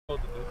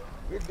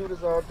do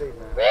this all day,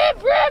 man. Rip!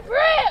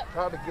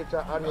 Try to get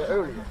y'all out of here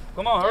earlier.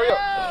 Come on, hurry up.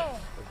 I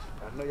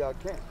know y'all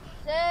can't.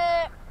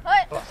 Set,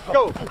 hut. Let's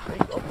go.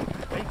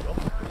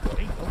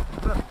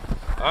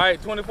 All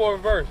right, 24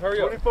 reverse.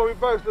 Hurry up. 24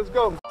 reverse. Let's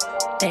go.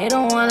 They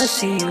don't wanna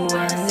see you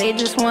win, they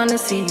just wanna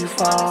see you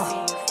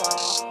fall.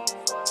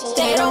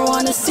 They don't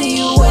wanna see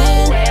you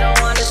win, they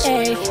don't wanna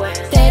see you win.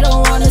 They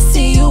don't wanna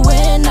see you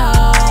win,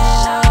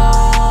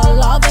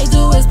 all they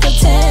do is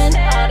pretend.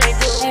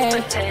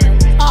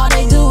 All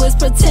they do is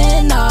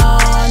pretend, no,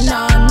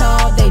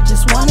 they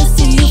just wanna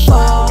see you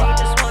fall.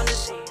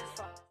 What's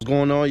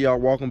going on, y'all?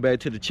 Welcome back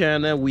to the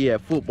channel. We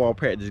at football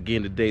practice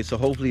again today, so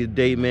hopefully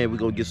today, man, we're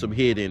gonna get some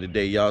hit in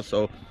today, y'all.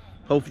 So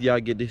hopefully y'all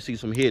get to see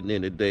some hitting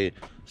in today.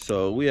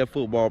 So we at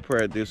football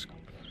practice.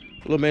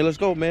 Look, man, let's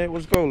go, man.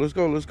 Let's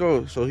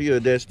go. So here,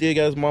 Dad still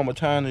got his mama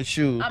tying his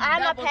shoes. I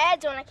have my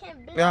pads on. I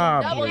can't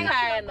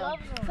bend.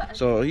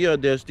 So here,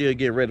 Dad still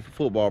getting ready for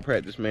football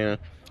practice, man.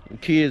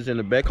 Kids in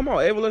the back. Come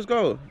on, Ava, let's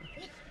go.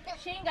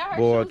 She ain't got her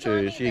Boy, shoes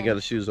on. she ain't got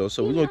her shoes on.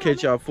 So we're gonna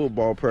catch y'all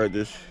football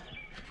practice.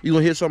 You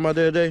gonna hit something out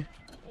there today?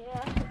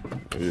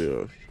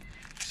 Yeah.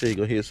 Say you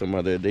gonna hit something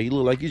out there today. You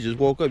look like you just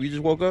woke up. You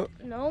just woke up?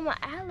 No, my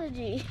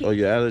allergy. Oh,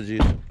 your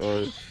allergies.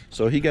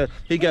 So he got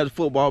the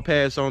football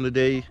pass on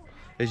today.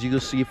 As you can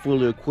see,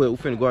 fully equipped. We're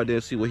finna go out there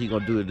and see what he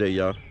gonna do today,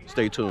 y'all.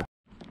 Stay tuned.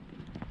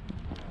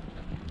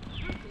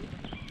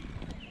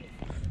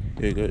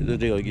 Yeah,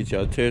 they gonna get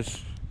y'all a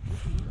test.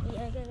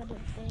 Yeah, I gotta do the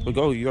thing. But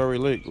go, you already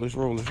late. Let's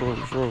roll.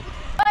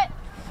 What?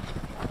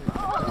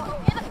 Oh,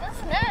 get a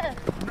snap.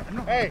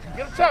 Hey,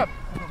 get a top.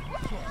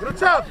 Get a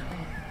top.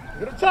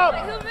 Get a top.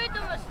 Who made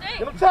the mistake?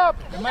 Get a top.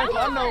 Michael,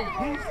 I know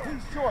he's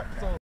short.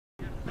 So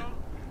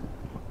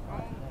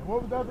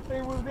what was the other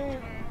thing we was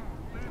in?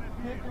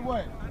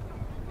 51.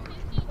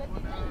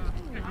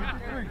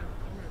 53.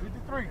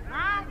 53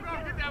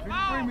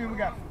 means we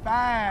got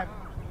 5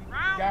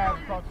 guys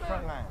across the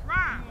front line.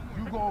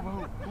 You go over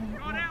who?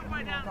 Who that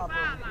way down the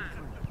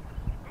sideline.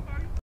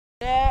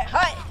 Yeah,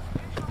 hi.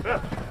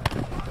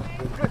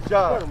 Good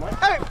job.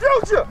 Hey,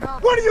 Future,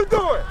 what are you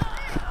doing?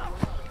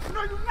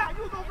 No, you're not.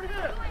 You was over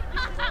here.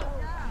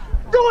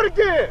 Do it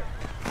again.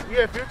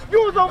 Yeah, Future.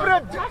 You was over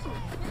there.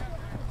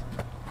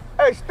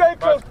 Hey, stay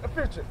close to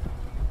Future.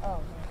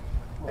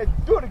 Hey,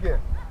 do it again.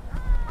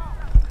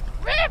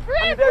 Rip.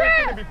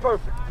 Everything to be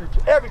perfect,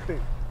 Future.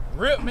 Everything.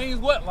 Rip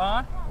means what,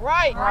 Lon?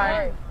 Right.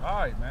 All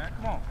right, man.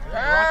 Come on.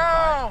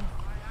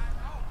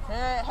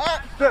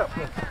 Step.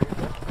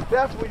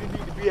 That's where you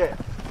need to be at.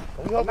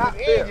 Not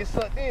there. You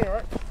sucked in,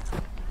 right?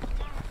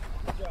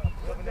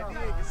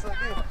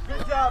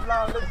 Good job,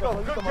 Lon. Let's go.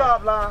 Good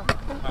job, Lon.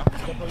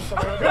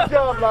 Good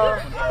job, Lon.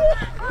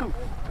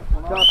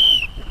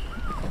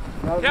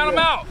 Count them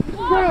out.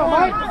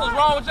 What's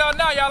wrong with y'all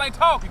now? Y'all ain't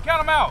talking.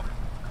 Count them out.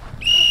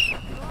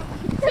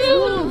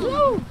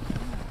 2.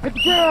 Hit the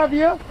ground,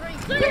 yeah.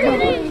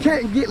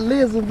 Can't get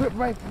Liz and Whip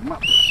right from my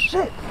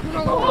shit.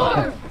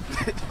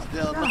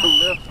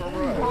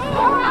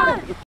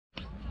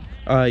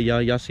 Alright,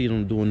 y'all see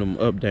them doing them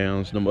up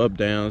downs.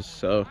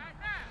 So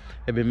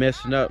they've been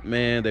messing up,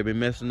 man.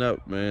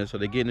 So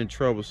they're getting in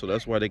trouble. So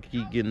that's why they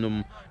keep getting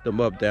them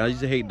up downs. I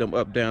used to hate them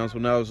up downs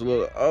when I was a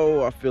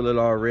little. I feel it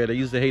already. I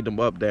used to hate them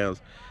up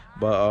downs,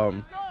 but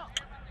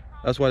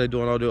that's why they're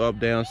doing all the up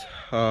downs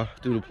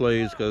through the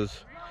plays,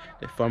 because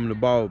they fumbling the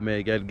ball, man.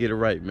 You gotta get it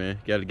right, man.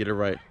 Gotta get it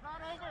right.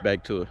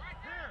 Back to it.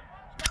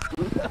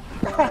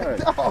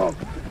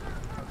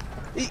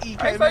 He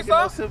can't make it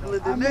no simpler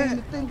than that.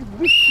 The thing is,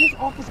 this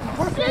office can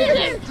work.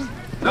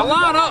 Now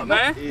line up,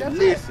 man.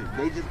 Listen,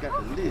 they just got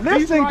to listen.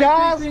 Listen,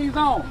 guys. If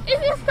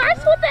it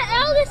starts with the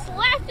L, it's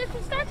left. If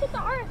it starts with the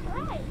R, it's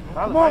right.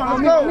 Come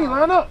on, on me,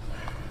 line up.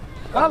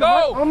 Let's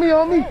go. On me.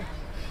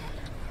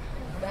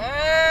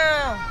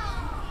 Damn.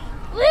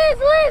 Liz.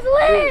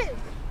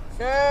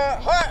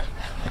 Step.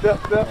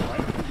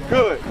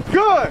 Good.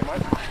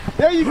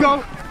 There you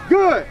go.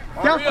 Good.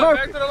 That's perfect.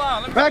 Back to the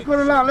line. Back with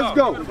the line. Let's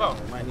go. Good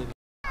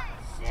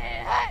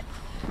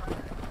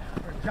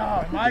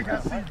job, Mike. I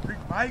see Big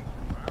Mike.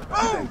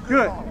 Oh,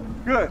 good.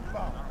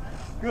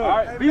 All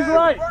right, B's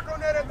right. Work on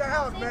that at the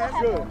house, man.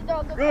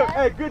 Good.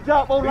 Hey, good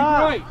job on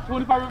line. Right.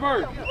 25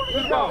 reverse.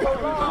 Good job.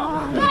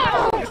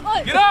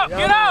 Get up.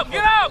 Good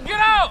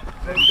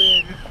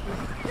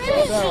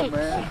job,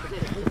 man.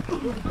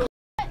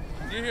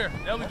 Get here.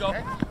 There we go.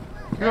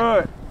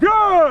 Good.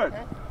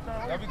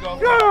 There we go.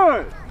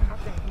 Good.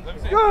 Let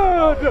me see.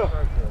 Good.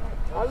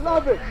 I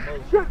love it.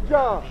 Good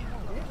job.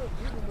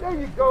 There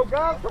you go,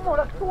 guys. Come on,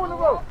 that's 2 in a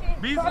row.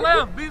 B's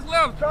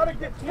left. Try to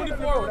get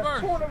 24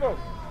 reverse. 2 in a row.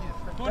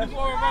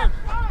 24 reverse.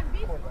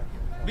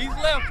 B's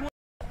left.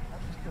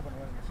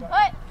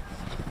 What?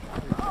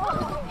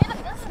 Oh, get a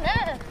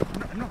snap.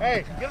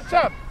 Hey, get a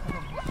top.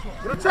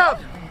 Who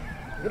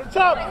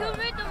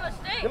made the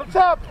mistake? Get a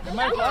top.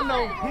 Mike, I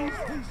know he's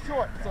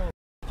short, so.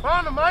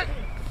 Find him, Mike.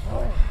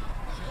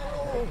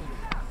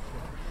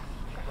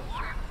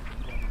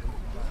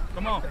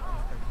 Come on.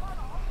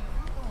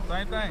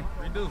 Same thing.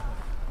 Redo.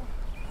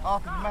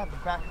 Off the map, the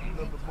back a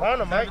little bit more.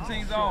 Find him, Mike.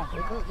 17's on.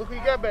 Look who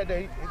you got back there.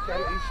 He's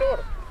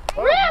shorter.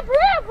 Rip.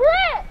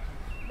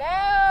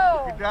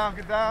 down,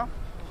 get down.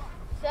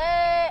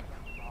 Set.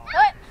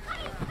 Hut.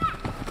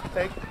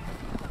 Take.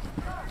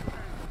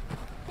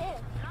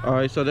 All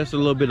right, so that's a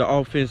little bit of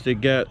offense they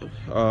got.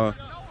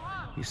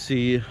 You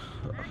see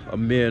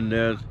Amir in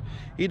there.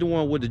 He the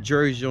one with the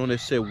jersey on that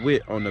said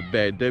Whitt on the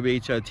back,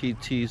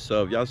 W-H-I-T-T.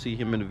 So if y'all see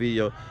him in the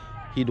video,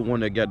 he the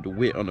one that got the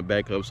Whitt on the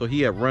back of. So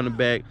he had running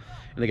back,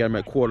 and they got him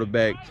at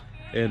quarterback.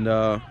 And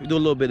we do a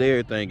little bit of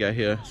everything out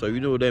here. So you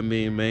know what that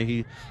means,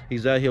 man.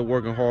 He's out here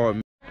working hard,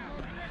 man.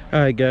 All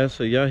right, guys,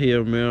 so y'all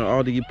here, man.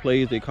 All these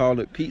plays, they call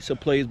it pizza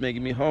plays,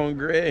 making me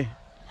hungry.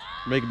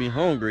 Making me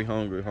hungry.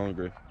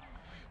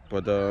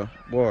 But,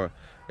 boy,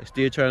 they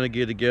still trying to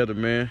get together,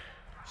 man.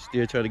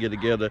 Still trying to get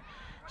together.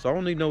 So I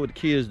don't even know what the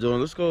kids doing.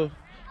 Let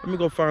me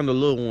go find the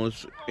little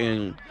ones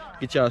and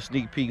get y'all a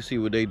sneak peek, see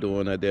what they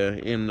doing out there.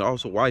 And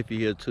also wifey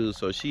here too,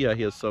 so she out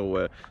here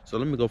somewhere. So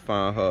let me go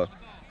find her,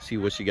 see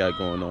what she got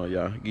going on,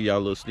 y'all. Give y'all a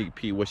little sneak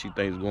peek what she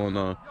thinks going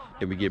on.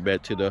 Then we get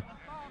back to the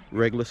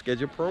regular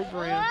scheduled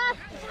program.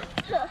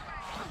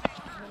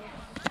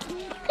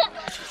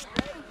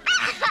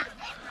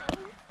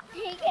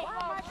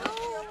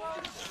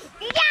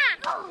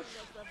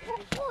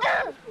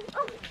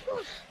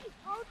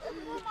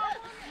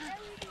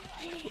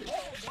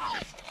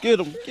 Get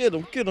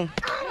him.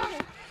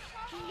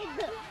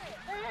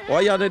 Why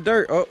y'all that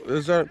dirt? Oh,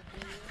 is that?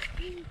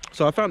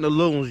 So I found the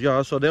little ones,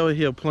 y'all. So they were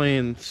here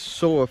playing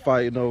sword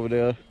fighting over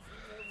there.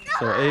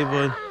 So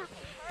Ava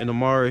and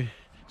Amari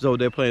is over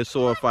there playing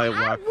sword fighting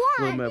while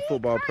we're at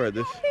football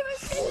practice.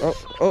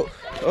 Oh.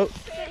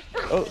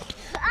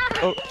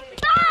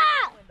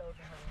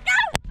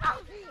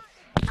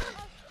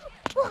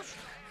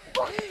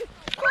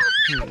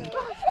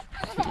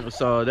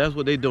 So that's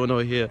what they doing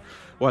over here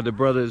while the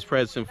brother is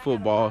practicing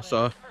football.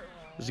 So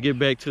let's get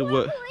back to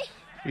what,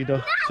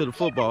 to the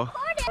football.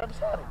 Right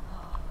beside him.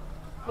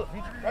 Look,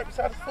 he's right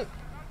beside his foot.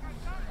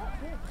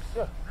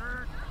 Yeah.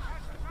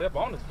 Step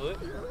on his foot.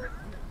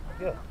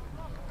 Yeah.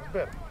 It's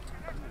better.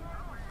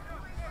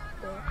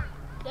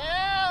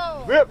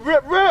 Down. Rip.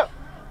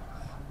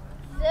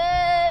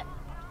 Set.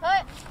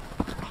 Hut.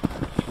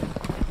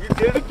 You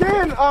did it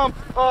again.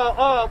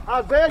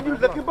 Isaiah, you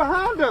looking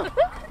behind him.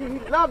 He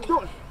loves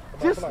doing.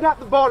 Just snap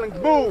the ball and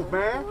move,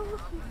 man.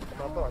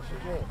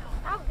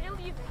 I'll build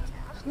you.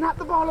 Snap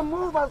the ball and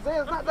move,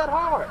 Isaiah. It's not that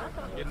hard.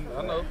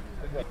 I know.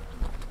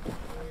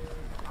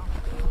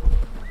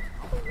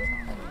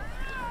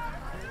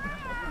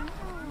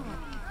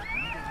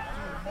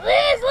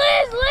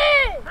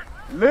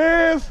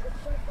 Liz!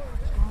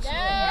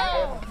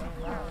 Down.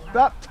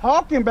 Stop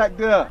talking back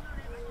there.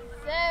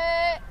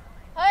 Set.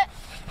 Hut.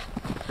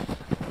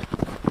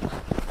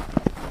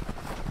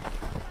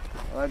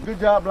 All right, good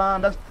job,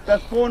 Blind.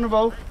 That's 4 in a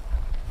row.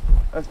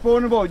 That's 4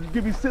 in a row. You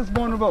give me 6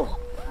 more in a row.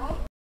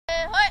 Hut.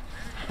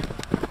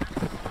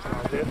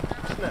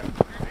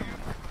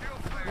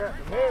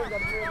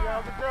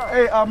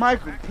 Hey,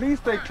 Michael, please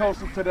stay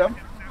closer to them.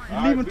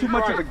 You're leaving too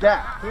much of a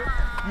gap.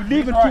 You're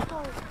leaving too.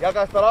 Y'all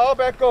got to start all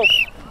back over.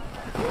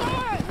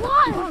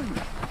 One. You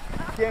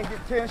can't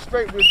get 10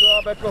 straight. We'll do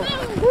all back over.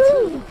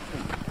 Woo.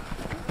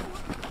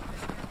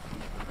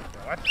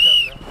 Watch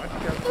yourself now. Watch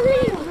yourself.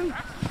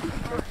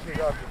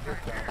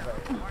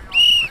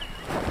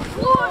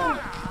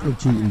 I'm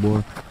cheating,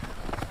 boy.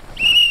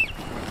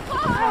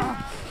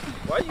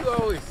 Why you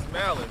always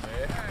smiling,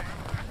 man?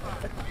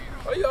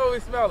 Why you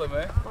always smiling,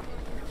 man?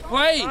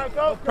 Play.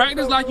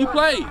 Practice like you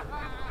play.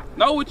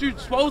 Know what you're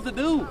supposed to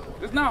do.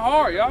 It's not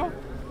hard, y'all.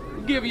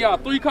 I'm giving y'all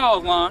 3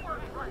 calls, line.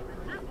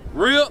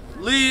 Rip,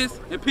 Liz,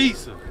 and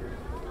Pizza.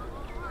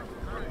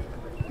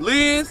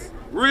 Liz,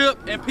 Rip,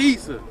 and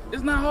Pizza.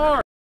 It's not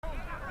hard.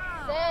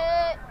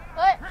 Set.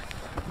 Hut.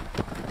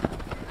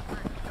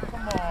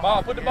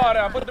 Mom, put the ball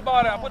down. Put the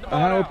ball down.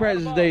 How was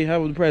practice day? How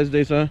was the practice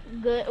day, son?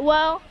 Good.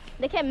 Well,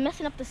 they kept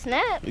messing up the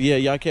snaps. Yeah,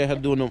 y'all can't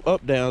have doing them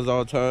up downs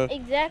all the time.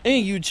 Exactly.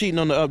 And you cheating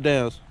on the up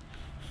downs.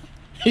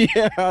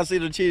 Yeah, I see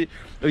the cheat.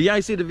 If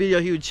y'all see the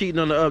video, he was cheating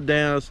on the up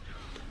downs.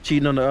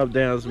 Cheating on the up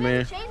downs,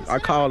 man. I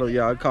called him,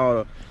 y'all. I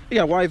called him. You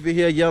got wifey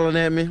here yelling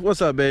at me.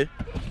 What's up, babe?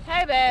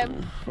 Hey,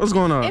 babe. What's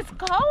going on? It's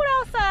cold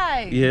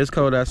outside. Yeah, it's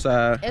cold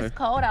outside. It's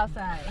cold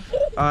outside.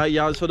 All right,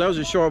 y'all. So that was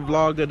a short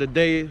vlog of the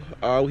day.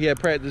 We had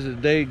practice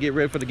today. Get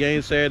ready for the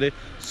game Saturday.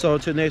 So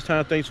until next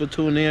time, thanks for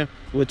tuning in.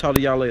 We'll talk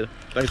to y'all later.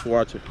 Thanks for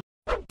watching.